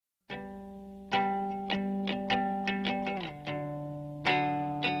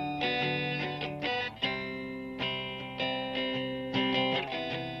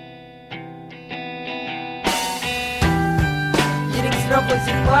was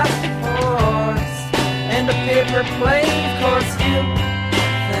a plastic horse and a paper plane. Of course you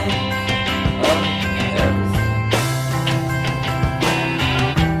think of everything.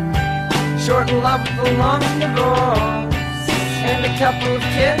 Short love with a long divorce and a couple of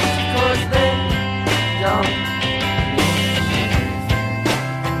kids. Of course they don't.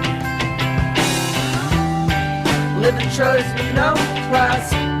 Living choice with no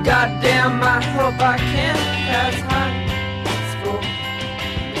class. Goddamn, I hope I can pass high school.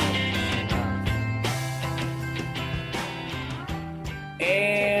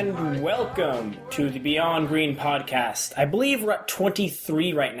 And welcome to the Beyond Green podcast. I believe we're at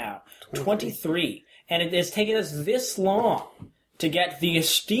 23 right now. 23. And it has taken us this long to get the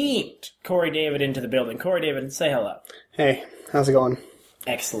esteemed Corey David into the building. Corey David, say hello. Hey, how's it going?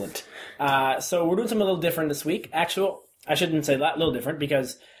 Excellent. So we're doing something a little different this week. Actually, I shouldn't say that, a little different,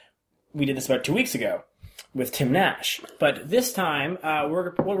 because we did this about 2 weeks ago with Tim Nash. But this time,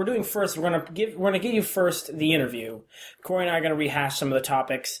 what we're doing first, we're gonna give you first the interview. Corey and I are gonna rehash some of the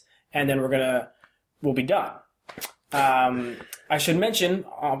topics, and then we'll be done. I should mention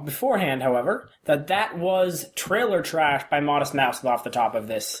beforehand, however, that was Trailer Trash by Modest Mouse off the top of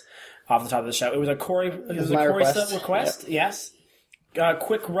the show. It was a Corey request. Yep. Yes.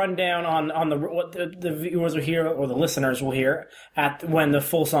 Quick rundown on what the viewers will hear, or the listeners will hear, when the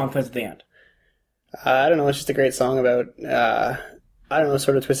full song plays at the end. I don't know, it's just a great song about,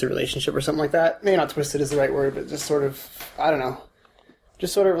 sort of twisted relationship or something like that. Maybe not twisted is the right word, but just sort of,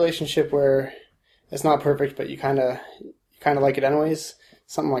 just sort of relationship where it's not perfect, but you kind of like it anyways.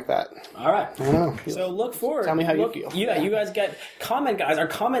 Something like that. All right. I don't know. So look forward. Tell me how you feel. Yeah, you guys comment, guys. Our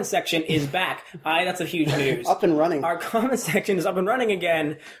comment section is back. That's a huge news. Up and running. Our comment section is up and running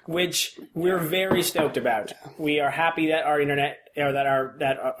again, which we're very stoked about. We are happy that our internet, or that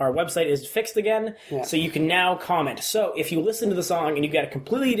our website is fixed again, so you can now comment. So if you listen to the song and you get a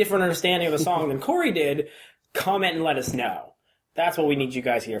completely different understanding of the song than Corey did, comment and let us know. That's what we need you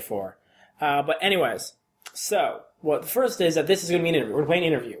guys here for. But anyways, so the first is that this is going to be an interview. We're playing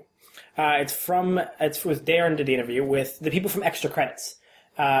an interview. It's with Darren did the interview with the people from Extra Credits.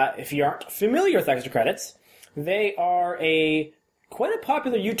 If you aren't familiar with Extra Credits, they are quite a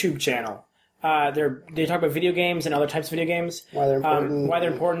popular YouTube channel. They talk about video games and other types of video games. Why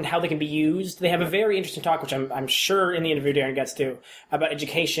they're important. How they can be used. They have a very interesting talk, which I'm sure in the interview Darren gets to, about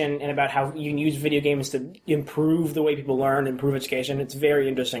education and about how you can use video games to improve the way people learn, improve education. It's very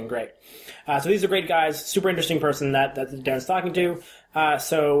interesting and great. So these are great guys, super interesting person that Darren's talking to.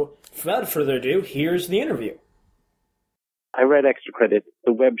 So without further ado, here's the interview. I read Extra Credits,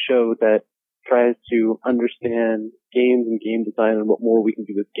 the web show that tries to understand games and game design and what more we can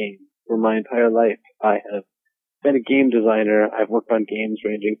do with games. For my entire life, I have been a game designer. I've worked on games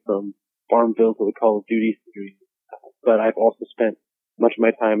ranging from Farmville to the Call of Duty series, but I've also spent much of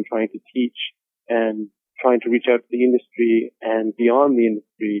my time trying to teach and trying to reach out to the industry and beyond the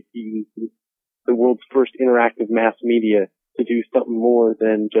industry to use the world's first interactive mass media to do something more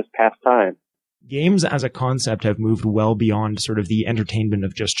than just pass time. Games as a concept have moved well beyond sort of the entertainment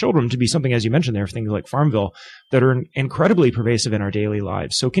of just children to be something, as you mentioned there, things like Farmville that are incredibly pervasive in our daily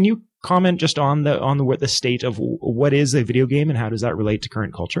lives. So can you comment just on what the state of what is a video game and how does that relate to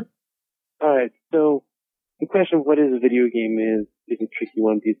current culture? All right. So the question of what is a video game is a tricky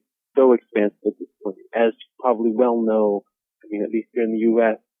one because it's so expansive at this point. As you probably well know, at least here in the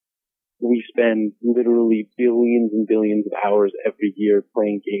U.S., we spend literally billions and billions of hours every year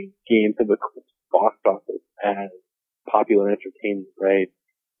playing games. Games have eclipsed box office as popular entertainment, right?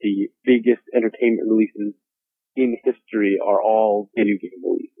 The biggest entertainment releases in history are all video game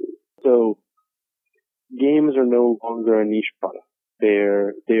releases. So games are no longer a niche product. They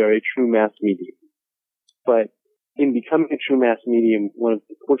are a true mass medium. But in becoming a true mass medium, one of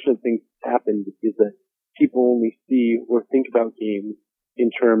the fortunate things that's happened is that people only see or think about games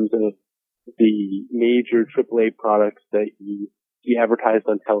in terms of the major AAA products that you see advertised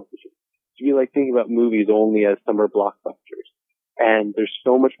on television. So you like thinking about movies only as summer blockbusters. And there's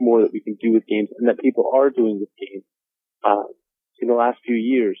so much more that we can do with games and that people are doing with games. In the last few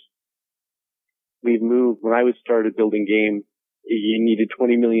years, we've moved. When I was started building games, you needed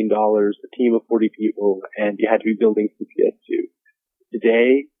 $20 million, a team of 40 people, and you had to be building from PS2.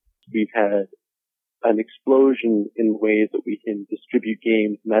 Today, we've had an explosion in ways that we can distribute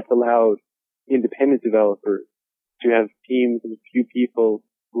games, and that's allowed independent developers to have teams of a few people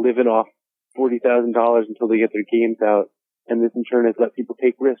living off $40,000 until they get their games out. And this in turn has let people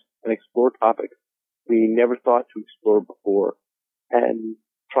take risks and explore topics we never thought to explore before and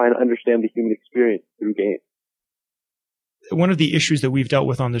try and understand the human experience through games. one of the issues that we've dealt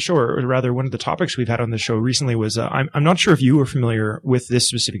with on the show, or rather one of the topics we've had on the show recently was, I'm not sure if you were familiar with this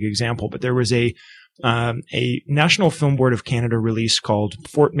specific example, but there was a National Film Board of Canada release called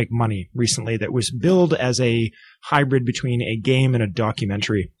Fort McMoney recently that was billed as a hybrid between a game and a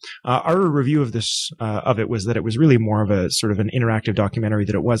documentary. Our review of this, of it was that it was really more of a sort of an interactive documentary,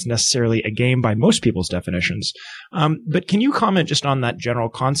 that it wasn't necessarily a game by most people's definitions. But can you comment just on that general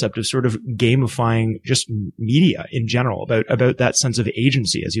concept of sort of gamifying just media in general, about that sense of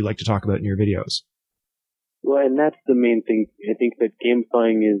agency, as you like to talk about in your videos? Well, and that's the main thing. I think that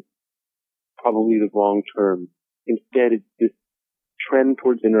gamifying is probably the wrong term. Instead, it's this trend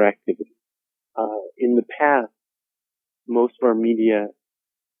towards interactivity. In the past, most of our media,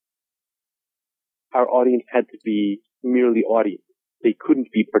 our audience had to be merely audience. They couldn't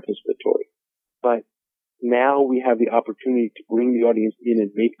be participatory. But now we have the opportunity to bring the audience in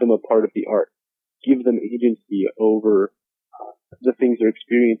and make them a part of the art, give them agency over the things they're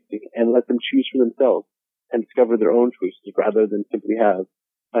experiencing, and let them choose for themselves and discover their own choices, rather than simply have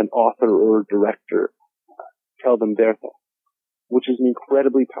an author or director tell them their thoughts, which is an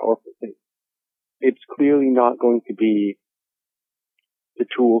incredibly powerful thing. It's clearly not going to be the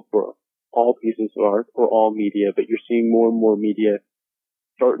tool for all pieces of art or all media, but you're seeing more and more media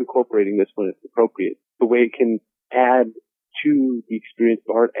start incorporating this when it's appropriate. The way it can add to the experience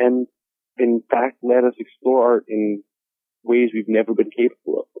of art and, in fact, let us explore art in ways we've never been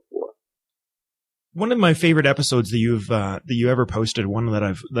capable of before. One of my favorite episodes that you ever posted, one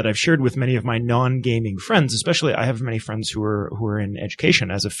that I've shared with many of my non-gaming friends, especially I have many friends who are in education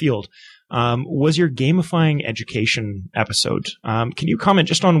as a field, was your gamifying education episode. Can you comment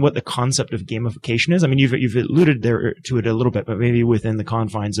just on what the concept of gamification is? I mean, you've alluded there to it a little bit, but maybe within the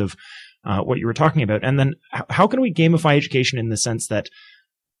confines of what you were talking about. And then how can we gamify education in the sense that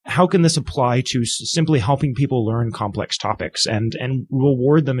how can this apply to simply helping people learn complex topics and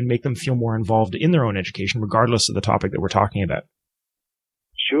reward them and make them feel more involved in their own education, regardless of the topic that we're talking about?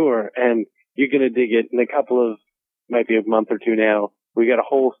 Sure. And you're going to dig it in a couple of, might be a month or two now. We got a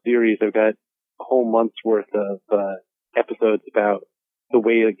whole series. I've got a whole month's worth of episodes about the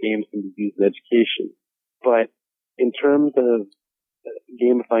way that games can be used in education. But in terms of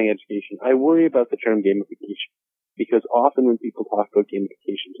gamifying education, I worry about the term gamification. Because often when people talk about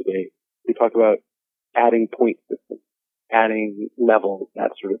gamification today, they talk about adding point systems, adding levels,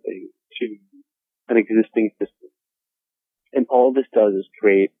 that sort of thing, to an existing system. And all this does is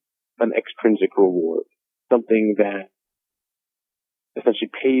create an extrinsic reward, something that essentially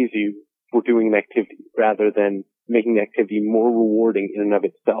pays you for doing an activity rather than making the activity more rewarding in and of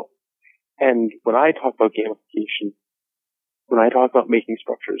itself. And when I talk about gamification, when I talk about making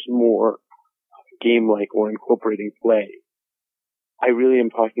structures more game-like or incorporating play, I really am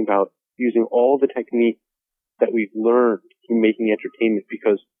talking about using all the techniques that we've learned in making entertainment,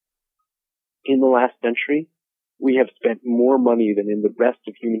 because in the last century, we have spent more money than in the rest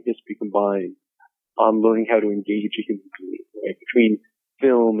of human history combined on learning how to engage a human being, right? Between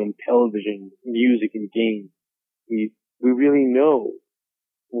film and television, music and games, we really know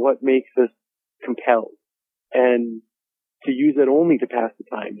what makes us compelled. And to use that only to pass the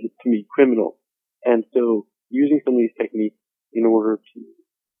time is, to me, criminal. And so using some of these techniques in order to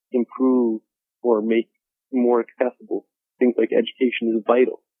improve or make more accessible things like education is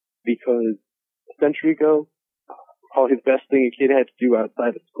vital, because a century ago, probably the best thing a kid had to do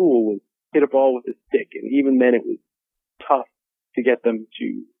outside of school was hit a ball with a stick. And even then it was tough to get them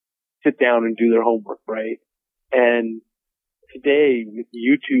to sit down and do their homework, right? And today with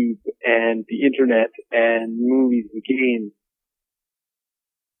YouTube and the internet and movies and games,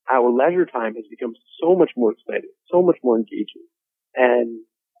 our leisure time has become so much more exciting, so much more engaging. And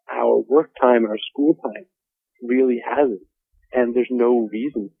our work time, our school time really hasn't. And there's no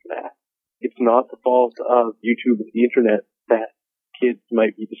reason for that. It's not the fault of YouTube and the internet that kids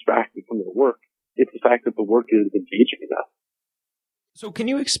might be distracted from their work. It's the fact that the work isn't engaging enough. So can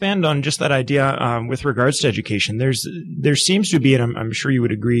you expand on just that idea with regards to education? There seems to be, and I'm sure you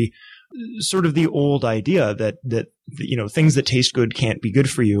would agree, sort of the old idea that you know, things that taste good can't be good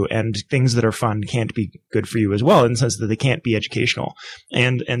for you, and things that are fun can't be good for you as well, in the sense that they can't be educational.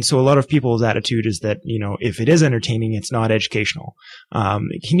 And so a lot of people's attitude is that, you know, if it is entertaining, it's not educational.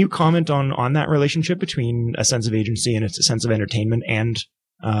 Can you comment on that relationship between a sense of agency and a sense of entertainment and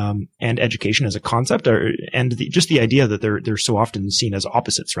education as a concept, and just the idea that they're so often seen as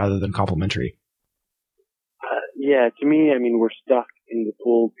opposites rather than complementary? Yeah, to me, I mean, we're stuck in this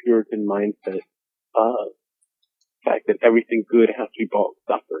old Puritan mindset of the fact that everything good has to be bought with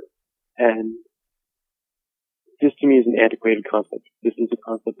suffering. And this to me is an antiquated concept. This is a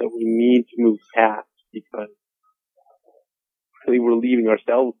concept that we need to move past, because really we're leaving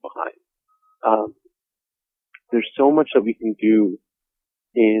ourselves behind. There's so much that we can do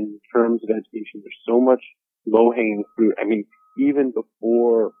in terms of education. There's so much low-hanging fruit. I mean, even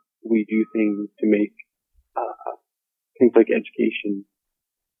before we do things to make things like education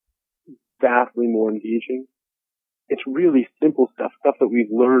vastly more engaging, it's really simple stuff that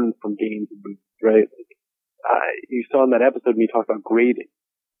we've learned from games and movies, right? You saw in that episode me talk about grading.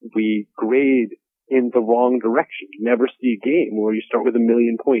 We grade in the wrong direction. You never see a game where you start with 1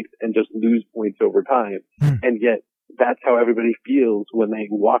 million points and just lose points over time. And yet, that's how everybody feels when they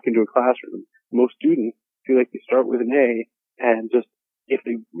walk into a classroom. Most students feel like they start with an A and just, if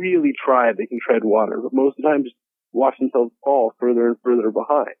they really try, they can tread water. But most of the time, just watch themselves fall further and further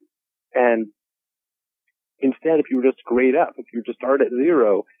behind. And instead, if you were just to grade up, if you were to start at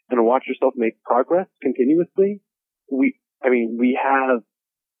 0 and watch yourself make progress continuously, we have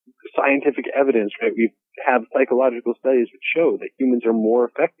scientific evidence, right? We have psychological studies which show that humans are more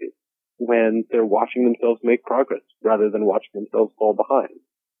effective when they're watching themselves make progress rather than watching themselves fall behind.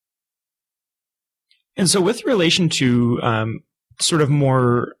 And so with relation to sort of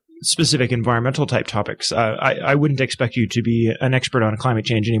more specific environmental type topics, I wouldn't expect you to be an expert on climate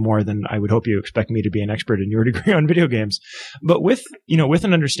change any more than I would hope you expect me to be an expert in your degree on video games. But with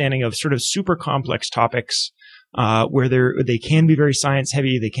an understanding of sort of super complex topics, where they can be very science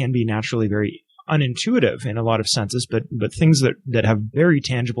heavy, they can be naturally very unintuitive in a lot of senses, but things that have very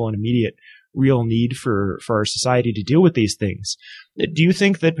tangible and immediate real need for our society to deal with these things. Do you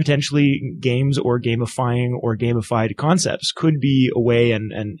think that potentially games or gamifying or gamified concepts could be a way,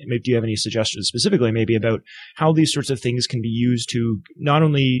 and maybe do you have any suggestions specifically maybe about how these sorts of things can be used to not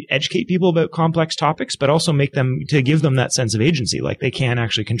only educate people about complex topics, but also to give them that sense of agency, like they can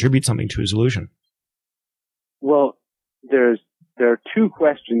actually contribute something to a solution? Well, there are two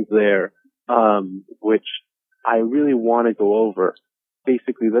questions there, which I really want to go over.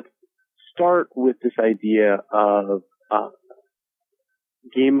 Basically, let's start with this idea of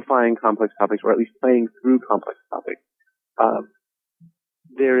gamifying complex topics, or at least playing through complex topics.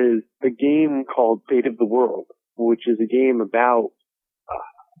 There is a game called Fate of the World, which is a game about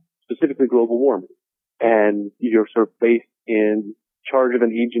specifically global warming, and you're sort of placed in charge of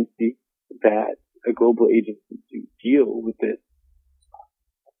an agency, a global agency, to deal with this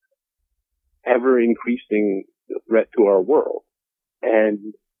ever-increasing threat to our world.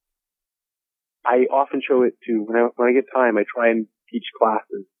 And I often show it to, when I get time, I try and teach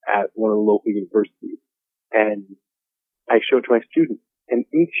classes at one of the local universities. And I show it to my students. And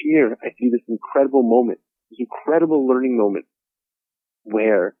each year I see this incredible moment, this incredible learning moment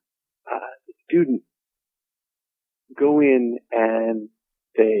where the students go in and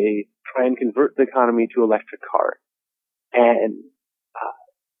they try and convert the economy to electric cars. And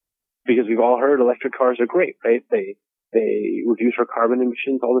because we've all heard electric cars are great, right? They reduce our carbon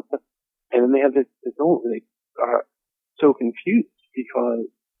emissions, all this stuff. And then they have this moment where they are so confused because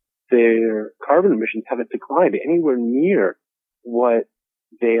their carbon emissions haven't declined anywhere near what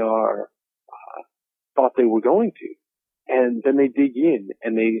they are thought they were going to. And then they dig in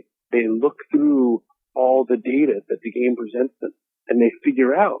and they look through all the data that the game presents them, and they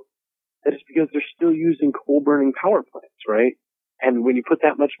figure out that it's because they're still using coal-burning power plants, right? And when you put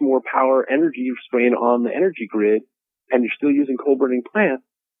that much more power, energy strain on the energy grid, and you're still using coal-burning plants,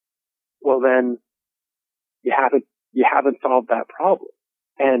 well then you haven't solved that problem.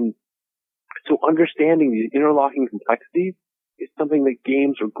 And so understanding these interlocking complexities is something that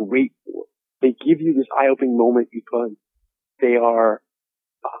games are great for. They give you this eye-opening moment because they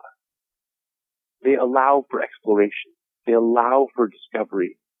allow for exploration. They allow for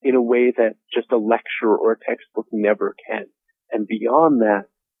discovery in a way that just a lecture or a textbook never can. And beyond that,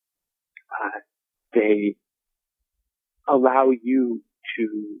 they allow you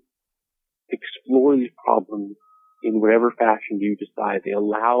to explore these problems in whatever fashion you decide. They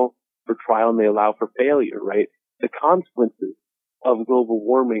allow for trial and they allow for failure, right? The consequences of global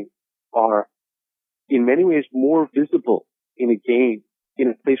warming are in many ways more visible in a game, in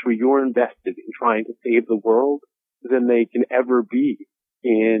a place where you're invested in trying to save the world, than they can ever be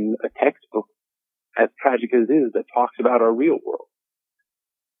in a textbook, as tragic as it is, that talks about our real world.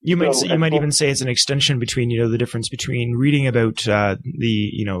 You might even say it's an extension between, the difference between reading about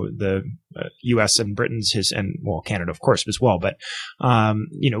the U.S. and Britain's Canada, of course, as well. But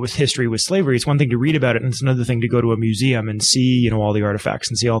with history, with slavery, it's one thing to read about it, and it's another thing to go to a museum and see all the artifacts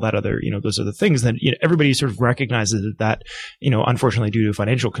and see all that other those are the things that everybody sort of recognizes that unfortunately due to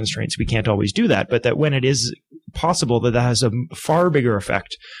financial constraints we can't always do that, but that when it is possible that has a far bigger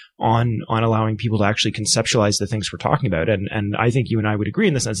effect on allowing people to actually conceptualize the things we're talking about. And I think you and I would agree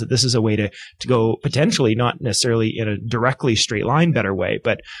in the sense that this is a way to go potentially, not necessarily in a directly straight line better way,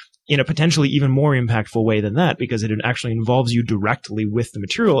 but in a potentially even more impactful way than that, because it actually involves you directly with the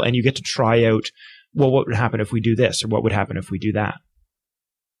material, and you get to try out, well, what would happen if we do this, or what would happen if we do that?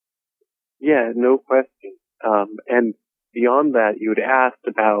 Yeah, no question. And beyond that, you had asked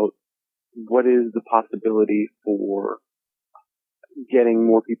about what is the possibility for getting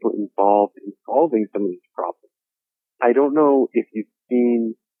more people involved in solving some of these problems. I don't know if you've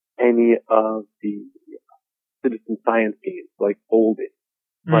seen any of the citizen science games like Folded,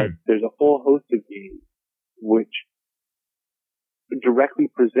 but there's a whole host of games which directly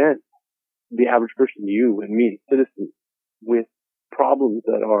present the average person, you and me, citizens, with problems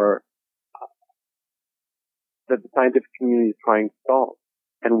that are that the scientific community is trying to solve.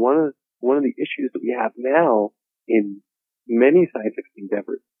 And one of the issues that we have now in many scientific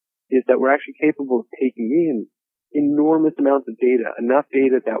endeavors is that we're actually capable of taking in enormous amounts of data, enough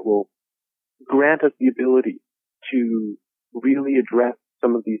data that will grant us the ability to really address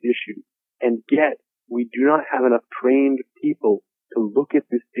some of these issues. And yet, we do not have enough trained people to look at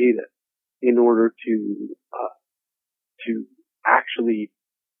this data in order to actually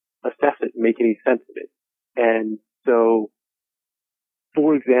assess it and make any sense of it. And so,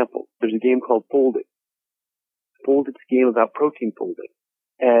 for example, there's a game called Folded. Folded's a game about protein folding.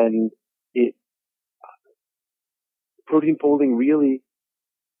 And protein folding really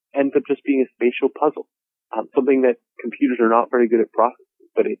ends up just being a spatial puzzle. Something that computers are not very good at processing,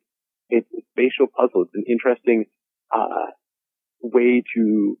 but it's a spatial puzzle. It's an interesting, way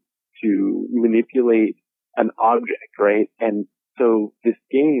to manipulate an object, right? And so this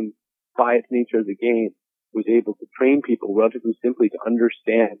game, by its nature as a game, was able to train people relatively simply to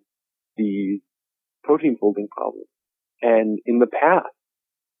understand these protein folding problems. And in the past,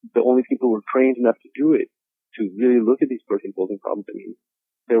 the only people who were trained enough to do it, to really look at these protein folding problems, I mean,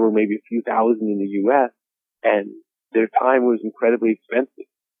 there were maybe a few thousand in the U.S., and their time was incredibly expensive.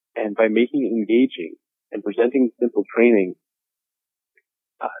 And by making it engaging and presenting simple training,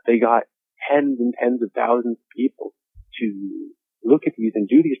 they got tens and tens of thousands of people to look at these and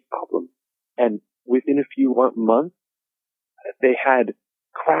do these problems. And within a few months, they had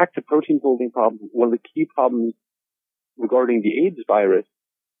cracked a protein folding problem, one of the key problems regarding the AIDS virus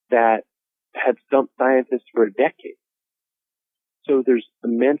that had stumped scientists for a decade. So there's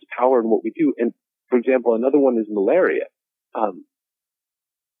immense power in what we do. And for example, another one is malaria.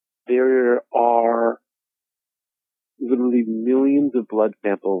 There are literally millions of blood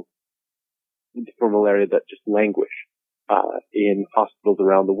samples for malaria that just languish in hospitals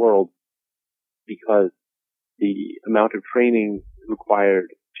around the world because the amount of training required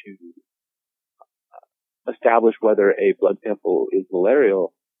to establish whether a blood sample is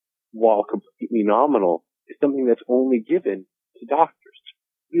malarial, while completely nominal, is something that's only given to doctors,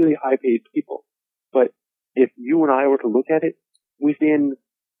 really high-paid people. But if you and I were to look at it, within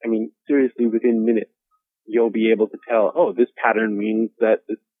minutes, you'll be able to tell, oh, this pattern means that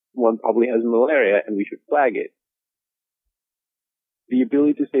this one probably has malaria and we should flag it. The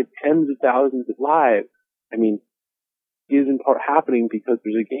ability to save tens of thousands of lives, is in part happening because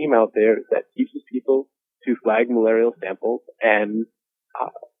there's a game out there that teaches people to flag malarial samples, and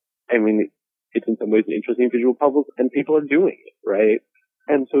it's in some ways an interesting visual puzzle, and people are doing it, right?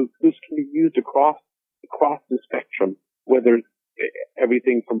 And so this can be used across the spectrum, whether it's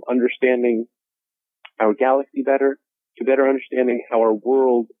everything from understanding our galaxy better to better understanding how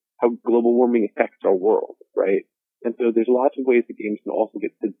global warming affects our world, right? And so there's lots of ways that games can also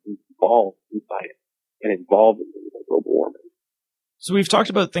get citizens involved in science and involved in global warming. So we've talked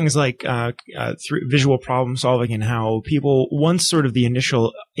about things like through visual problem solving and how people, once sort of the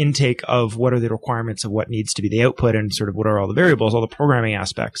initial intake of what are the requirements of what needs to be the output and sort of what are all the variables, all the programming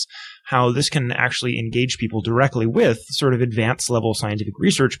aspects, how this can actually engage people directly with sort of advanced level scientific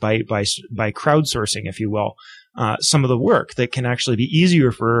research by crowdsourcing, if you will, some of the work that can actually be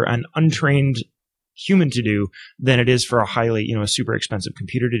easier for an untrained human to do than it is for a highly, a super expensive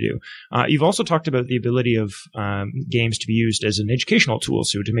computer to do. You've also talked about the ability of games to be used as an educational tool,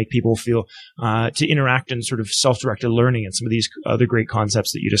 so to make people feel to interact in sort of self-directed learning and some of these other great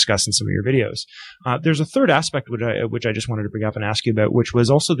concepts that you discuss in some of your videos. There's a third aspect which I just wanted to bring up and ask you about, which was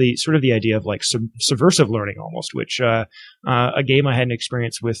also the sort of the idea of like subversive learning almost, which a game I had an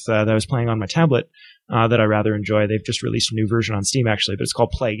experience with that I was playing on my tablet that I rather enjoy. They've just released a new version on Steam actually, but it's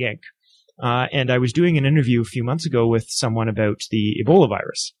called Plague Inc. And I was doing an interview a few months ago with someone about the Ebola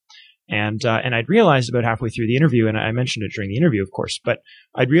virus. And I'd realized about halfway through the interview, and I mentioned it during the interview, of course, but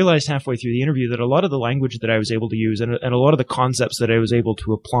I'd realized halfway through the interview that a lot of the language that I was able to use and a lot of the concepts that I was able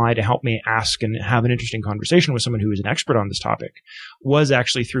to apply to help me ask and have an interesting conversation with someone who is an expert on this topic was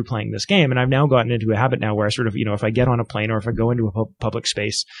actually through playing this game. And I've now gotten into a habit now where I sort of, if I get on a plane or if I go into a public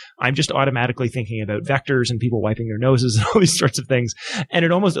space, I'm just automatically thinking about vectors and people wiping their noses and all these sorts of things. And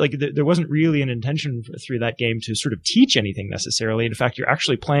it almost like there wasn't really an intention through that game to sort of teach anything necessarily. In fact, you're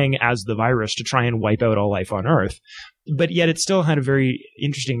actually playing as the virus to try and wipe out all life on Earth. But yet it still had a very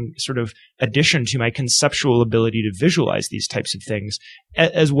interesting sort of addition to my conceptual ability to visualize these types of things,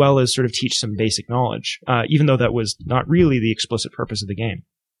 as well as sort of teach some basic knowledge, even though that was not really the explicit purpose of the game.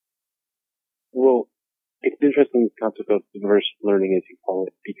 Well, it's interesting the concept of diverse learning, as you call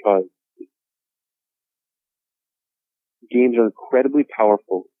it, because games are incredibly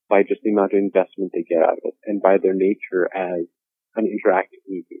powerful by just the amount of investment they get out of it, and by their nature as an interactive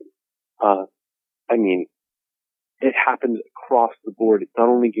medium. I mean, it happens across the board. It's not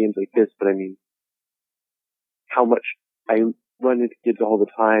only games like this, but I mean, how much I run into kids all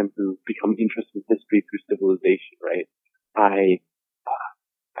the time who become interested in history through Civilization, right? I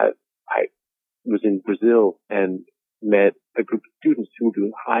was in Brazil and met a group of students who were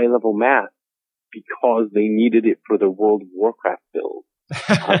doing high-level math because they needed it for their World of Warcraft build.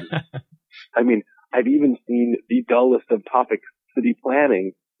 I mean, I've even seen the dullest of topics, city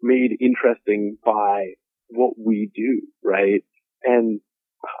planning, made interesting by what we do, right? And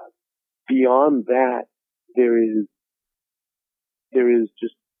beyond that, there is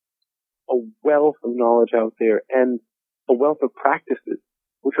just a wealth of knowledge out there and a wealth of practices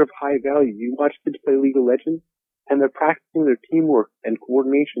which are of high value. You watch kids play League of Legends and they're practicing their teamwork and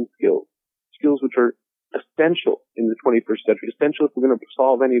coordination skills which are essential in the 21st century, essential if we're going to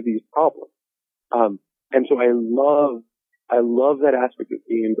solve any of these problems. And so I love that aspect of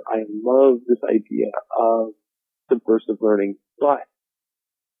games. I love this idea of subversive learning, but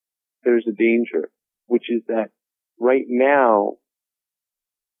there's a danger, which is that right now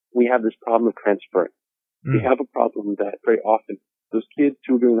we have this problem of transference. We have a problem that very often those kids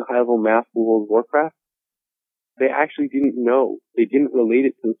who are doing the high-level math for World of Warcraft, they actually didn't know. They didn't relate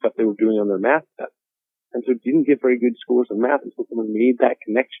it to the stuff they were doing on their math tests. And so didn't get very good scores on math until someone made that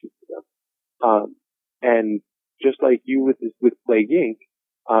connection to them. And just like you with Plague Inc.,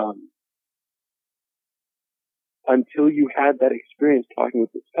 until you had that experience talking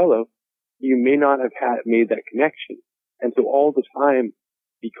with this fellow, you may not have made that connection. And so all the time,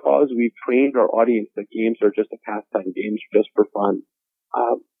 because we've trained our audience that games are just a pastime, games are just for fun,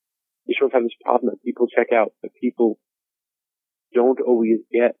 you sort of have this problem that people check out, that people don't always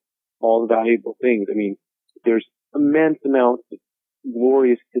get all the valuable things. I mean, there's immense amounts of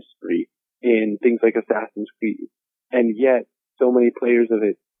glorious history in things like Assassin's Creed, and yet so many players of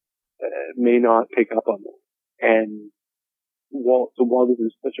it may not pick up on them. And while this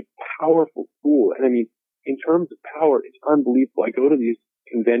is such a powerful tool, and I mean, in terms of power, it's unbelievable. I go to these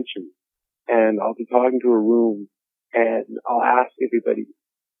conventions and I'll be talking to a room and I'll ask everybody,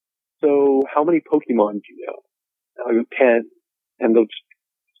 so how many Pokemon do you know? And I'll go 10, and they'll just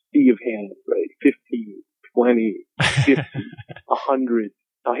sea of hands, right? 15, 20, 50, 100.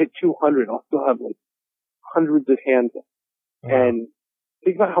 I'll hit 200. I'll still have like hundreds of hands up. Wow. And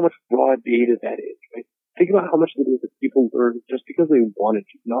think about how much raw data that is, right? Think about how much it is that people learn just because they wanted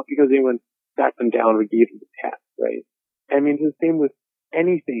to, not because anyone sat them down or gave them the test, right? I mean, it's the same with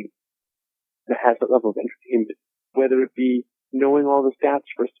anything that has that level of entertainment, whether it be knowing all the stats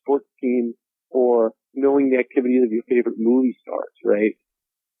for a sports team or knowing the activities of your favorite movie stars, right?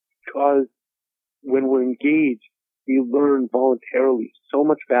 Because when we're engaged, we learn voluntarily so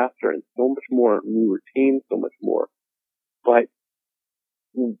much faster and so much more, and we retain so much more. But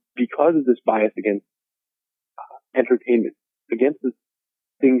because of this bias against entertainment, against the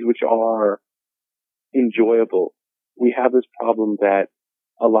things which are enjoyable, we have this problem that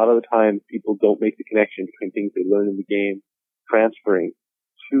a lot of the time people don't make the connection between things they learn in the game transferring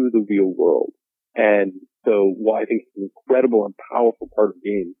to the real world. And so while I think it's an incredible and powerful part of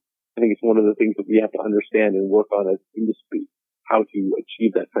games, I think it's one of the things that we have to understand and work on as an industry, how to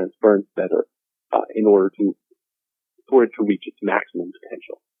achieve that transference better in order for it to reach its maximum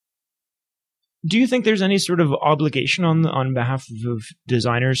potential. Do you think there's any sort of obligation on behalf of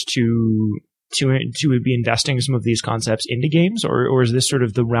designers to be investing some of these concepts into games, or is this sort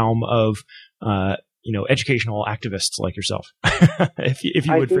of the realm of educational activists like yourself, if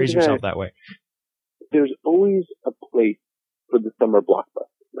you would phrase yourself that way? There's always a place for the summer blockbuster,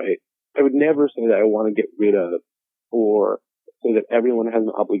 right? I would never say that I want to get rid of or say that everyone has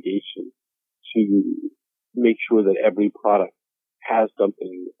an obligation to make sure that every product has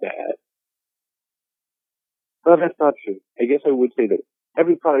something that... Well, that's not true. I guess I would say that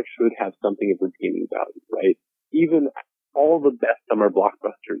every product should have something of redeeming value, right? Even all the best summer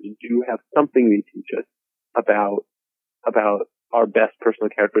blockbusters do have something they teach us about our best personal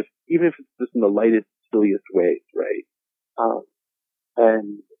characters, even if it's just in the lightest, silliest ways, right?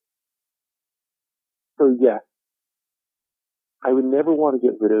 And so, yeah, I would never want to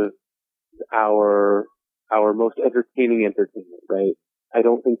get rid of our most entertaining entertainment, right? I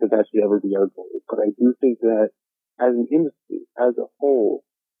don't think that should ever be our goal, but I do think that as an industry, as a whole,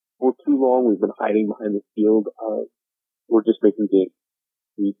 for too long we've been hiding behind the field of we're just making games.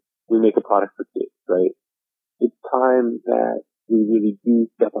 We make a product for kids, right? It's time that we really do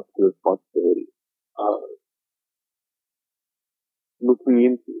step up to the responsibility of looking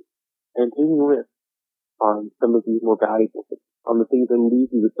into and taking risks on some of these more valuable things, on the things that lead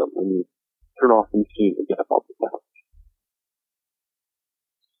you to something when you turn off the machine and get up off the couch.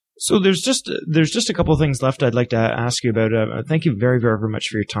 So there's just a couple of things left I'd like to ask you about. Thank you very, very, very much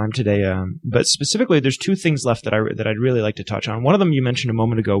for your time today. But specifically, there's two things left that I'd really like to touch on. One of them you mentioned a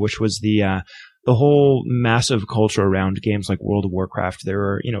moment ago, which was the whole massive culture around games like World of Warcraft. There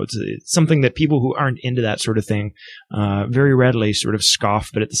are, it's something that people who aren't into that sort of thing very readily sort of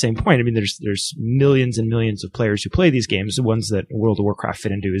scoff. But at the same point, I mean, there's millions and millions of players who play these games. The ones that World of Warcraft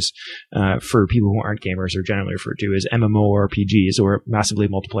fit into is for people who aren't gamers are generally referred to as MMORPGs or massively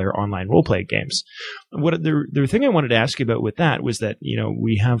multiplayer online role-playing games. What the thing I wanted to ask you about with that was that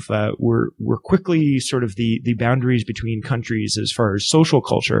we have we're quickly sort of the boundaries between countries as far as social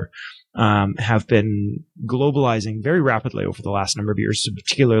culture have been globalizing very rapidly over the last number of years,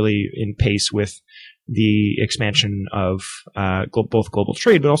 particularly in pace with the expansion of both global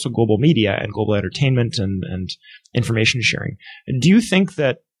trade, but also global media and global entertainment and information sharing. Do you think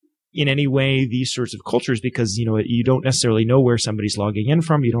that in any way these sorts of cultures, because you don't necessarily know where somebody's logging in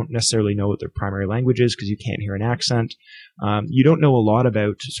from, you don't necessarily know what their primary language is because you can't hear an accent, you don't know a lot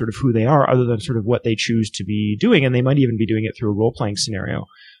about sort of who they are other than sort of what they choose to be doing, and they might even be doing it through a role-playing scenario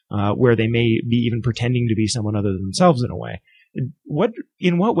where they may be even pretending to be someone other than themselves in a way.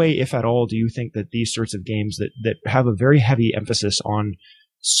 In what way, if at all, do you think that these sorts of games that have a very heavy emphasis on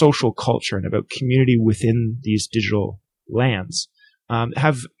social culture and about community within these digital lands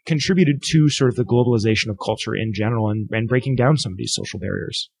have contributed to sort of the globalization of culture in general and breaking down some of these social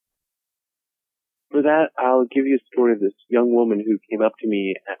barriers? For that, I'll give you a story of this young woman who came up to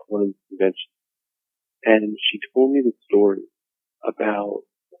me at one of the conventions, and she told me the story about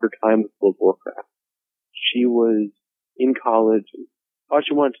her time with World of Warcraft. She was in college, and all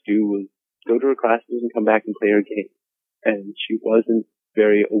she wanted to do was go to her classes and come back and play her game. And she wasn't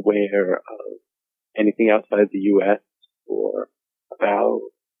very aware of anything outside the U.S. or about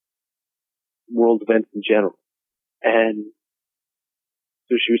world events in general. And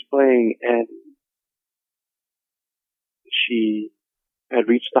so she was playing, and she had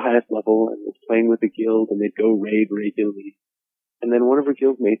reached the highest level and was playing with the guild, and they'd go raid regularly. And then one of her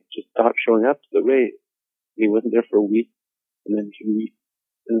guildmates just stopped showing up to the raid. And he wasn't there for a week, and then 2 weeks,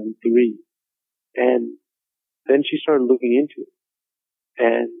 and then 3. And then she started looking into it.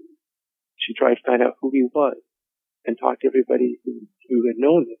 And she tried to find out who he was and talked to everybody who had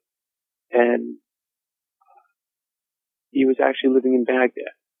known him. And he was actually living in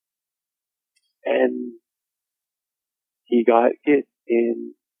Baghdad. And he got hit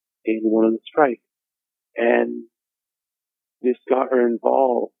in one of the strikes. And this got her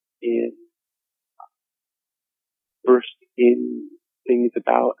involved first in things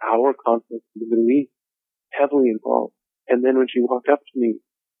about our conflict in the Middle East, heavily involved. And then when she walked up to me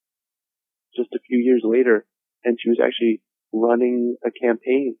just a few years later, and she was actually running a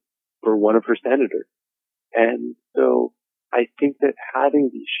campaign for one of her senators. And so I think that having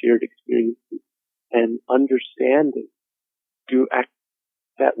these shared experiences and understanding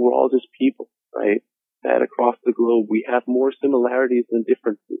that we're all just people, right? That across the globe we have more similarities than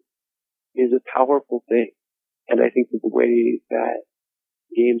differences is a powerful thing. And I think that the way that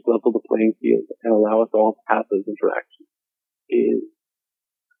games level the playing field and allow us all to have those interactions is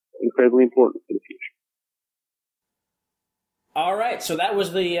incredibly important for the future. All right, so that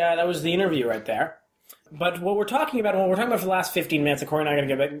was the interview right there. But what we're talking about for the last 15 minutes, Corey and I are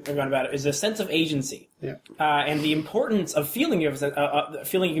going to get about it, is a sense of agency, and the importance of feeling you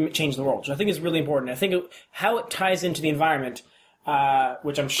can change the world, which I think is really important. I think how it ties into the environment,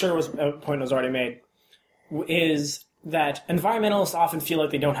 which I'm sure was a point that was already made, is that environmentalists often feel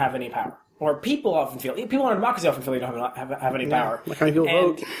like they don't have any power. or people in a democracy often feel they don't have any power. Like how many people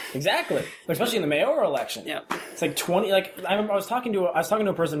vote? Exactly, especially in the mayoral election. Yeah. It's like 20. Like I remember I was talking to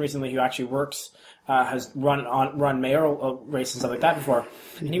a person recently who actually works. Has run mayoral races and stuff like that before,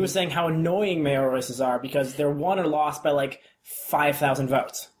 and he was saying how annoying mayoral races are because they're won or lost by like 5,000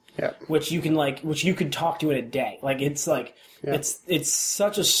 votes. Yeah. Which you could talk to in a day. Like it's like it's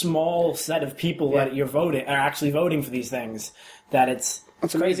such a small set of people that are actually voting for these things that it's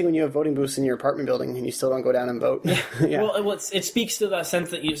amazing when you have voting booths in your apartment building and you still don't go down and vote. Yeah. Well, it speaks to the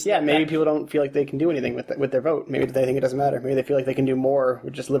sense that you. Yeah, maybe people don't feel like they can do anything with their vote. Maybe they think it doesn't matter. Maybe they feel like they can do more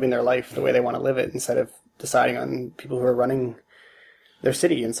with just living their life the way they want to live it instead of deciding on people who are running their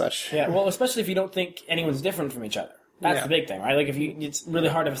city and such. Yeah, well, especially if you don't think anyone's different from each other. That's the big thing, right? Like it's really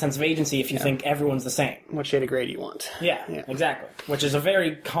hard to have a sense of agency if you think everyone's the same. What shade of gray do you want? Yeah, exactly. Which is a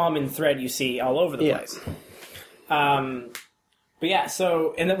very common thread you see all over the place. But yeah,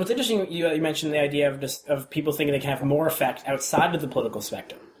 so, and then what's interesting, you mentioned the idea of people thinking they can have more effect outside of the political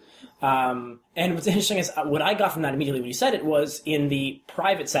spectrum. And what's interesting is what I got from that immediately when you said it was in the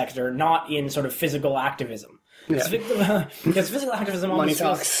private sector, not in sort of physical activism. Yeah. Because physical activism Money almost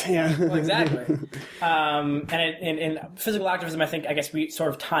talks, yeah. Well, exactly. And physical activism, I guess we sort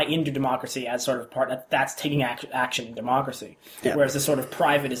of tie into democracy as sort of part that's taking action in democracy. Yeah. Whereas the sort of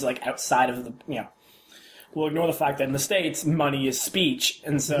private is like outside of the, we'll ignore the fact that in the States, money is speech,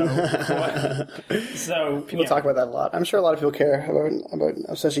 and so people talk about that a lot. I'm sure a lot of people care about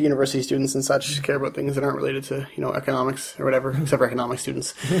especially university students and such, care about things that aren't related to economics or whatever, except for economic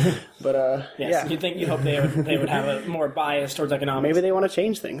students. But yes, you'd hope they would have a more bias towards economics. Maybe they want to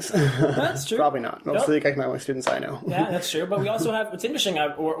change things. That's true. Probably not. Most of the economic students I know. Yeah, that's true. But we also have. It's interesting.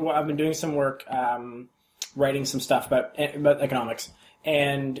 I've been doing some work, writing some stuff about economics.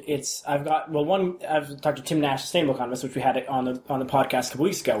 And I've talked to Tim Nash, Sustainable Economist, which we had on the podcast a couple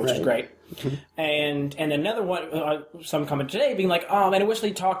weeks ago, which is great. Mm-hmm. And another one, some comment today being like, oh man, I wish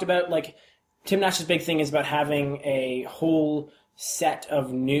they talked about, like, Tim Nash's big thing is about having a whole set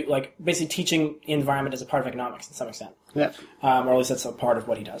of new, like, basically teaching the environment as a part of economics to some extent. Yeah. Or at least that's a part of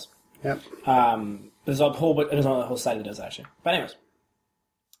what he does. Yeah. There's a whole side he does, actually. But anyways,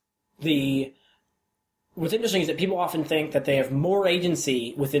 what's interesting is that people often think that they have more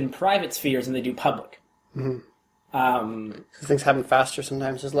agency within private spheres than they do public. Mm-hmm. Things happen faster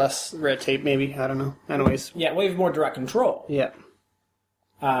sometimes. There's less red tape, maybe. I don't know. Anyways. Yeah, we have more direct control. Yeah.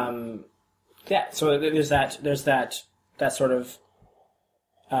 So there's that sort of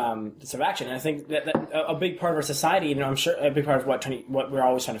action. And I think that a big part of our society, I'm sure a big part of what we're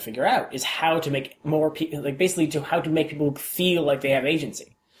always trying to figure out is how to make more people, like basically how to make people feel like they have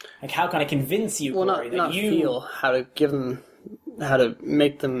agency. Like, how can I convince you, Corey, that you feel, how to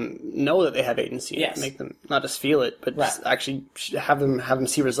make them know that they have agency. Yes. Make them not just feel it, but just actually have them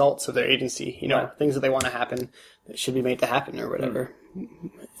see results of their agency. Things that they want to happen that should be made to happen or whatever.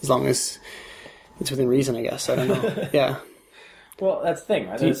 As long as it's within reason, I guess. I don't know. Yeah. Well, that's the thing,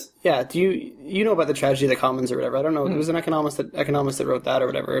 right? Do you know about the tragedy of the commons or whatever? I don't know. It was an economist that wrote that or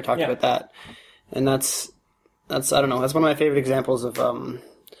whatever, or talked about that. And that's I don't know. That's one of my favorite examples of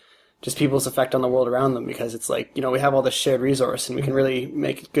just people's effect on the world around them, because it's like, we have all this shared resource and we can really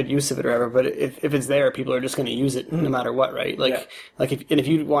make good use of it or whatever, but if it's there, people are just going to use it no matter what, right? If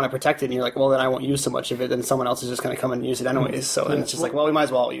you want to protect it and you're like, well, then I won't use so much of it, then someone else is just going to come and use it anyways. So then it's just like, well, we might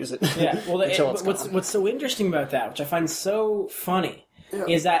as well use it. Yeah. Well, what's so interesting about that, which I find so funny,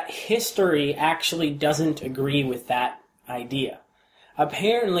 is that history actually doesn't agree with that idea.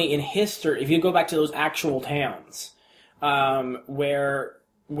 Apparently in history, if you go back to those actual towns,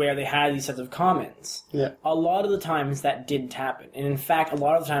 where they had these sets of commons. Yeah. A lot of the times that didn't happen. And in fact, a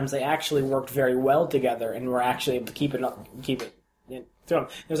lot of the times they actually worked very well together and were actually able to keep it.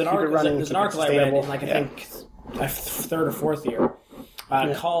 There's an article I read in, I think, third or fourth year,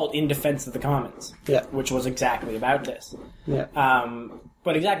 called In Defense of the Commons, which was exactly about this. Yeah.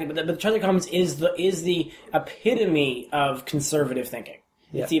 But the Treasury Commons is the epitome of conservative thinking.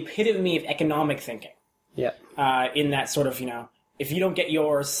 Yeah. It's the epitome of economic thinking. Yeah. In that sort of, if you don't get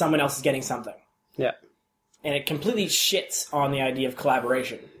yours, someone else is getting something. Yeah. And it completely shits on the idea of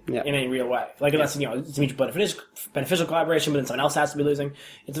collaboration in any real way. Like, unless, it's mutual beneficial collaboration, but then someone else has to be losing.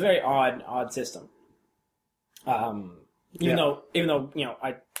 It's a very odd system. Even though,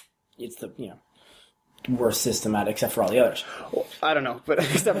 it's the, worst system except for all the others. Well, I don't know, but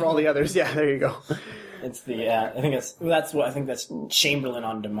except for all the others, there you go. It's I think that's Chamberlain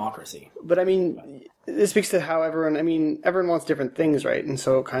on democracy. But I mean, this speaks to how everyone wants different things, right? And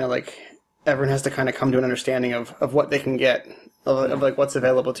so kind of like everyone has to kind of come to an understanding of what they can get, of like what's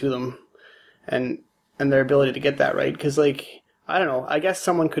available to them, and their ability to get that, right? Because like, I don't know. I guess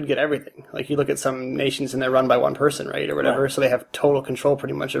someone could get everything. Like you look at some nations and they're run by one person, right, or whatever. Right. So they have total control,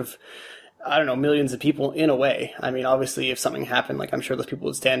 pretty much, of, I don't know, millions of people in a way. I mean, obviously, if something happened, like I'm sure those people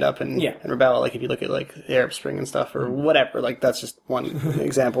would stand up and rebel. Like if you look at like the Arab Spring and stuff or whatever, like that's just one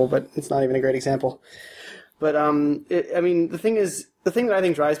example, but it's not even a great example. But I mean, the thing that I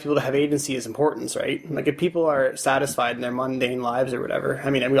think drives people to have agency is importance, right? Like if people are satisfied in their mundane lives or whatever,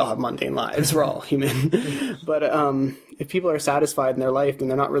 I mean, we all have mundane lives, we're all human. But if people are satisfied in their life, then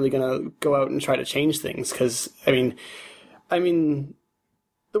they're not really going to go out and try to change things. Because I mean,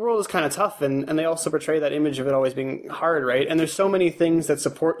 the world is kind of tough, and they also portray that image of it always being hard, right? And there's so many things that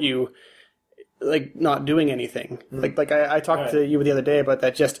support you, like not doing anything. Like I talked to you the other day about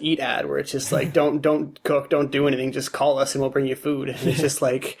that Just Eat ad where it's just like don't cook, don't do anything, just call us and we'll bring you food. And it's just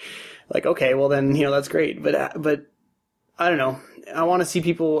like okay, well then, you know, that's great. But I don't know. I want to see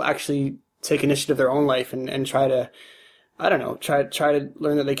people actually take initiative of their own life and try to, I don't know, try to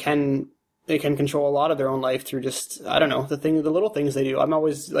learn that they can control a lot of their own life through just, I don't know, the little things they do. I'm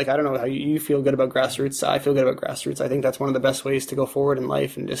always like, I don't know how you feel good about grassroots. I feel good about grassroots. I think that's one of the best ways to go forward in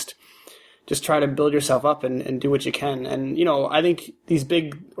life, and just try to build yourself up and do what you can. And, you know, I think these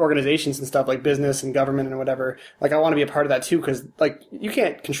big organizations and stuff like business and government and whatever, like I want to be a part of that too, because like you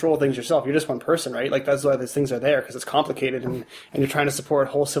can't control things yourself. You're just one person, right? Like that's why these things are there, because it's complicated and you're trying to support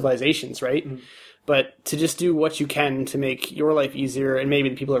whole civilizations, right? Mm-hmm. But to just do what you can to make your life easier and maybe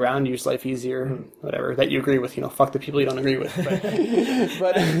the people around you's life easier, whatever, that you agree with, you know, fuck the people you don't agree with.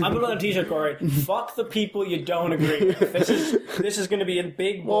 But I'm going to put on a t-shirt, Corey. Fuck the people you don't agree with. This is going to be in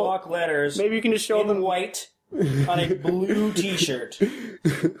big block letters. Maybe you can just show them white on a blue t-shirt.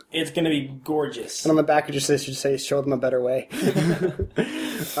 It's going to be gorgeous. And on the back it just say, show them a better way.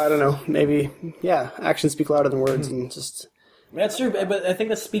 I don't know. Maybe, actions speak louder than words, and just... That's true, but I think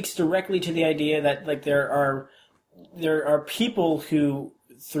that speaks directly to the idea that like there are people who,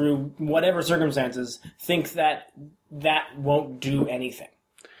 through whatever circumstances, think that won't do anything.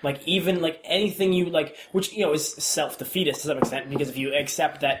 Like even like anything you like, which you know is self-defeatist to some extent, because if you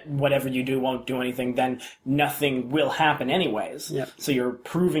accept that whatever you do won't do anything, then nothing will happen anyways. Yeah. So you're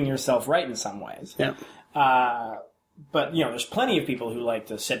proving yourself right in some ways. Yeah. But you know, there's plenty of people who like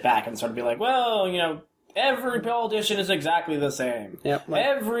to sit back and sort of be like, well, you know, every politician is exactly the same. Yep.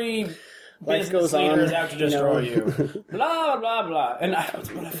 Every business leader is out to destroy you. Blah, blah, blah. And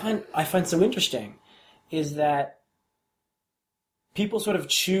what I find so interesting is that people sort of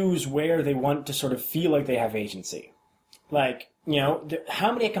choose where they want to sort of feel like they have agency. Like, you know,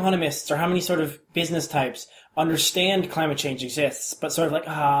 how many economists or how many sort of business types understand climate change exists, but sort of like,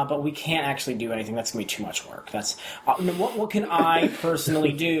 but we can't actually do anything. That's going to be too much work. That's what can I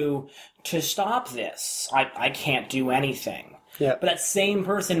personally do to stop this? I can't do anything. Yeah. But that same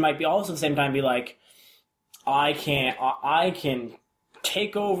person might be also at the same time be like, I can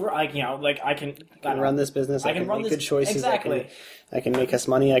take over. I can run this business. I can make good choices. Exactly. I can make us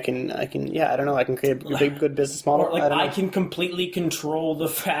money. I can. I don't know. I can create a big, good business model. Or I can completely control the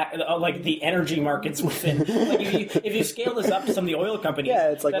the energy markets within. Like if you scale this up to some of the oil companies,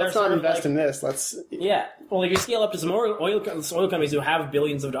 it's like let's not invest in this. Let's. Yeah. Well, if you scale up to some more oil companies who have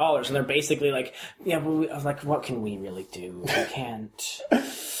billions of dollars, and they're basically like, but what can we really do? We can't.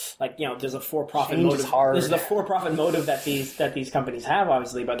 Like, you know, there's a for-profit motive. There's the for-profit motive that these companies have,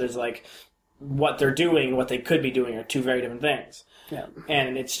 obviously, but there's like what they're doing and what they could be doing are two very different things. Yeah.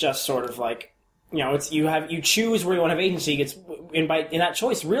 And it's just sort of like, you know, it's you choose where you want to have agency. And that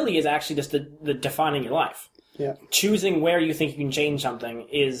choice really is actually just the defining your life. Yeah. Choosing where you think you can change something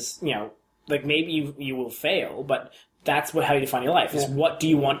is, you know, like maybe you will fail, but that's how you define your life. Is what do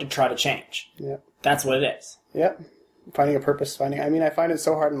you want to try to change? Yeah. That's what it is. Yeah. Finding a purpose, I find it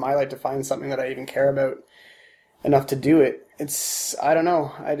so hard in my life to find something that I even care about enough to do it. It's, I don't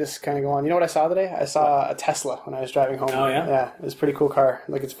know, I just kind of go on. You know what I saw today? I saw a Tesla when I was driving home. Oh, yeah? Yeah, it was a pretty cool car.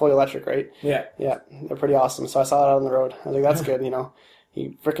 Like, it's fully electric, right? Yeah. Yeah, they're pretty awesome. So I saw it out on the road. I was like, that's good, you know.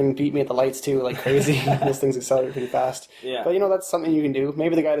 He freaking beat me at the lights, too, like crazy. Those things accelerate pretty fast. Yeah. But, you know, that's something you can do.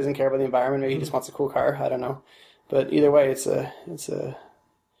 Maybe the guy doesn't care about the environment. Maybe he just wants a cool car. I don't know. But either way, it's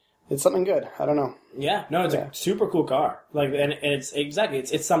something good. I don't know. Yeah, no, it's a super cool car. Like, and it's exactly,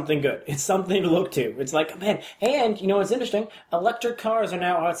 it's something good. It's something to look to. It's like, man, and you know what's interesting? Electric cars are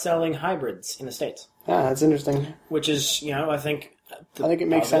now outselling hybrids in the States. Yeah, that's interesting. Which is, you know, I think it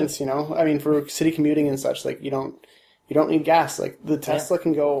makes sense. You know, I mean, for city commuting and such, like you don't need gas. Like the Tesla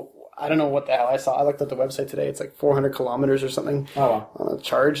can go. I don't know what the hell I saw. I looked at the website today. It's like 400 kilometers or something. Oh, wow. On a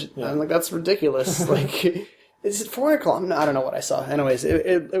charge. Yeah. And I'm like, that's ridiculous. Like. Is it 400 kilometers? I don't know what I saw. Anyways,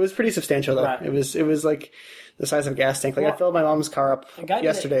 it was pretty substantial though. Right. It was like the size of a gas tank. Like I filled my mom's car up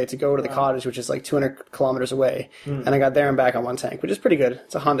yesterday to go to the cottage, which is like 200 kilometers away, and I got there and back on one tank, which is pretty good.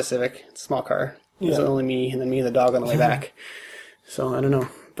 It's a Honda Civic. It's a small car. It's only me and then me and the dog on the way back. So I don't know,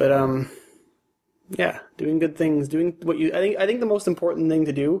 but yeah, doing good things, doing what you. I think the most important thing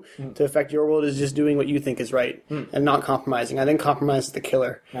to do to affect your world is just doing what you think is right and not compromising. I think compromise is the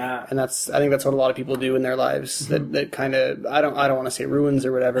killer, and I think that's what a lot of people do in their lives. That kind of I don't want to say ruins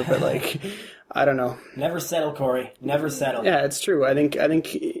or whatever, but like I don't know. Never settle, Corey. Never settle. Yeah, it's true. I think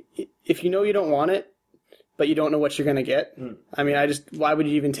if you know you don't want it, but you don't know what you're gonna get. I mean, why would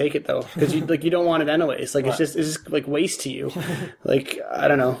you even take it though? Because you don't want it anyways. Like it's just like waste to you. Like I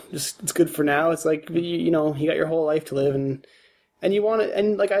don't know, just it's good for now. It's like you got your whole life to live and you want it.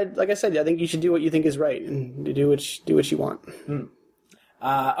 And like I said, I think you should do what you think is right and do what you want.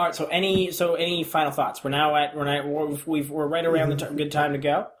 All right. So any final thoughts? We're right around the good time to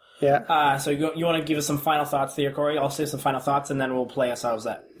go. Yeah. So you want to give us some final thoughts there, Corey? I'll say some final thoughts and then we'll play us. How's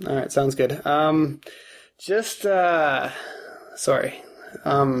that? All right. Sounds good. Sorry.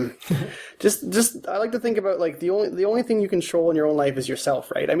 Just I like to think about like the only thing you control in your own life is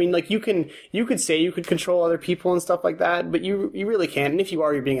yourself, right? I mean, like you could say you could control other people and stuff like that, but you really can't. And if you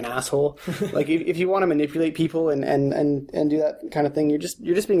are, you're being an asshole. Like if you want to manipulate people and do that kind of thing, you're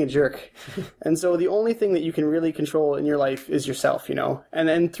just being a jerk. And so the only thing that you can really control in your life is yourself, And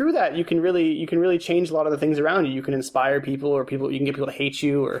then through that you can really change a lot of the things around you. You can inspire people you can get people to hate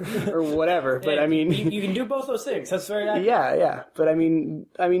you or whatever. But I mean you can do both those things. That's very accurate. Yeah. But I mean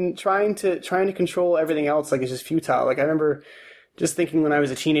trying to control everything else like is just futile. Like I remember just thinking when I was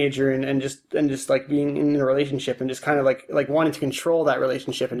a teenager and just like being in a relationship and just kind of like wanting to control that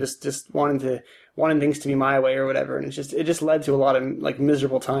relationship and just wanting things to be my way or whatever, and it just led to a lot of like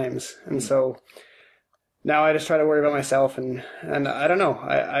miserable times. And so now I just try to worry about myself and I don't know.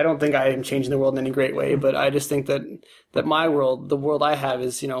 I don't think I am changing the world in any great way, but I just think that my world, the world I have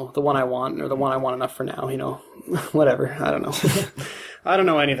is, the one I want or the one I want enough for now, whatever. I don't know. I don't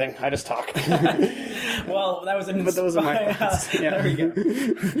know anything. I just talk. Well, that was but those are my thoughts. Yeah. There we go.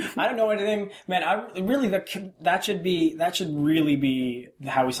 I don't know anything, man. That should really be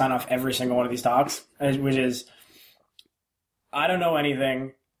how we sign off every single one of these talks, which is, I don't know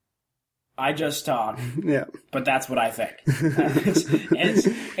anything. I just talk. Yeah. But that's what I think.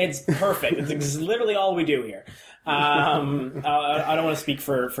 It's perfect. It's literally all we do here. I don't want to speak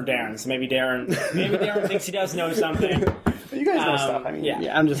for Darren, so maybe Darren thinks he does know something. You guys know stuff. I mean,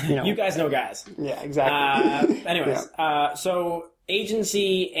 yeah, I'm just, You guys know guys. Yeah, exactly. Anyways, so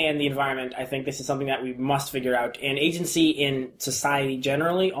agency and the environment, I think this is something that we must figure out. And agency in society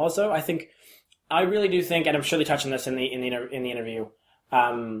generally also, I really do think, and I'm sure they touched on this in the interview,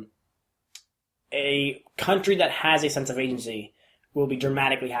 a country that has a sense of agency will be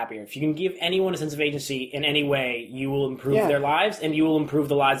dramatically happier. If you can give anyone a sense of agency in any way, you will improve their lives and you will improve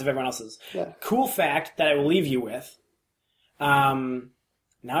the lives of everyone else's. Yeah. Cool fact that I will leave you with. Now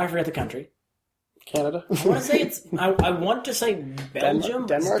I forget the country. Canada. I want to say Belgium.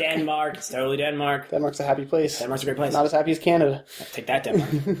 Denmark. It's Denmark. It's totally Denmark. Denmark's a happy place. Denmark's a great place. Not as happy as Canada. Take that,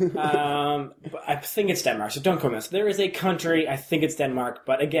 Denmark. But I think it's Denmark, so don't quote me. There is a country, I think it's Denmark,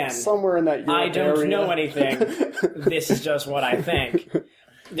 but again, somewhere in that Europe I don't area. know anything. This is just what I think.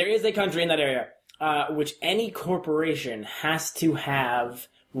 There is a country in that area, which any corporation has to have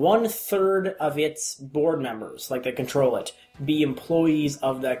 1/3 of its board members, like that control it, be employees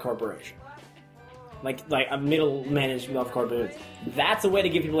of that corporation. Like a middle management of corporations. That's a way to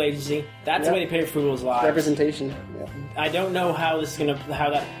give people agency. That's a way to pay for people's lives. Representation. Yeah. I don't know how this is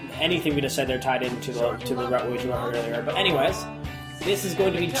anything we just said there tied into the route we heard earlier. But anyways, this is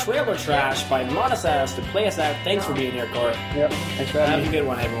going to be Trailer Trash by Monosaurus to play us out. Thanks for being here, Corey. Yep. Thanks for having me. Have a good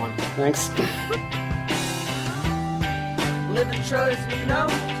one, everyone. Thanks. Living trailers with no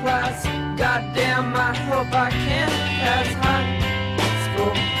class. Goddamn, I hope I can pass high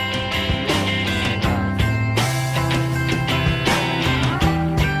school.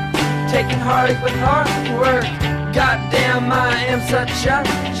 Taking heartache with hard work. Goddamn, I am such a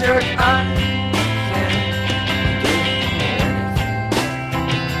jerk. I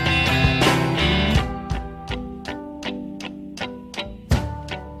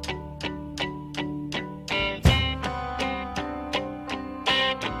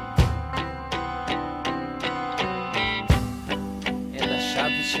and I shot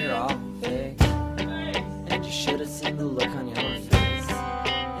that you're all fake. And you should have seen the look on your face.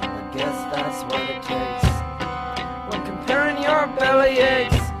 Guess that's what it takes when comparing your belly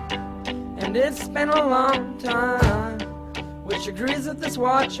aches. And it's been a long time, which agrees with this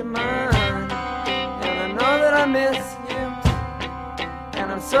watch of mine. And I know that I miss you,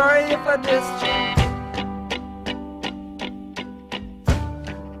 and I'm sorry if I dissed you.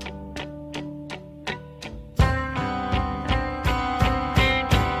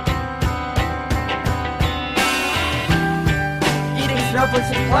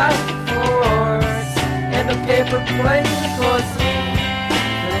 Snowflakes and plastic floors and a paper plate, of course.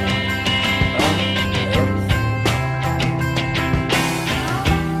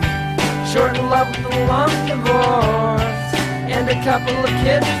 Short in love with a long divorce and a couple of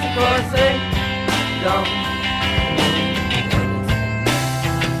kids, of course. They don't.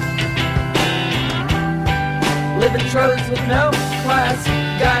 Living trolleys with no class.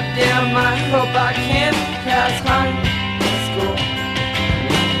 Goddamn, I hope I can pass high school.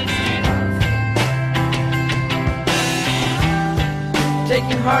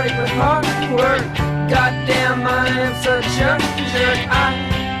 Taking heartache with hard work. Goddamn, I am such a jerk. I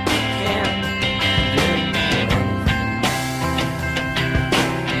can't do.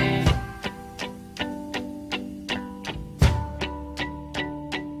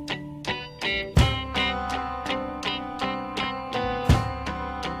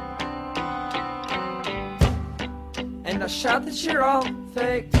 And I shout that you're all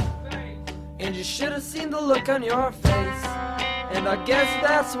fake, and you should have seen the look on your face. And I guess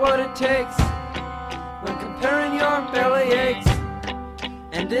that's what it takes when comparing your belly aches.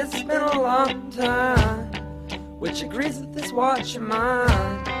 And it's been a long time, which agrees with this watch of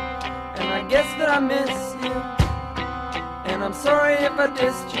mine. And I guess that I miss you, and I'm sorry if I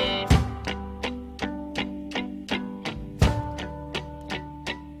dissed you.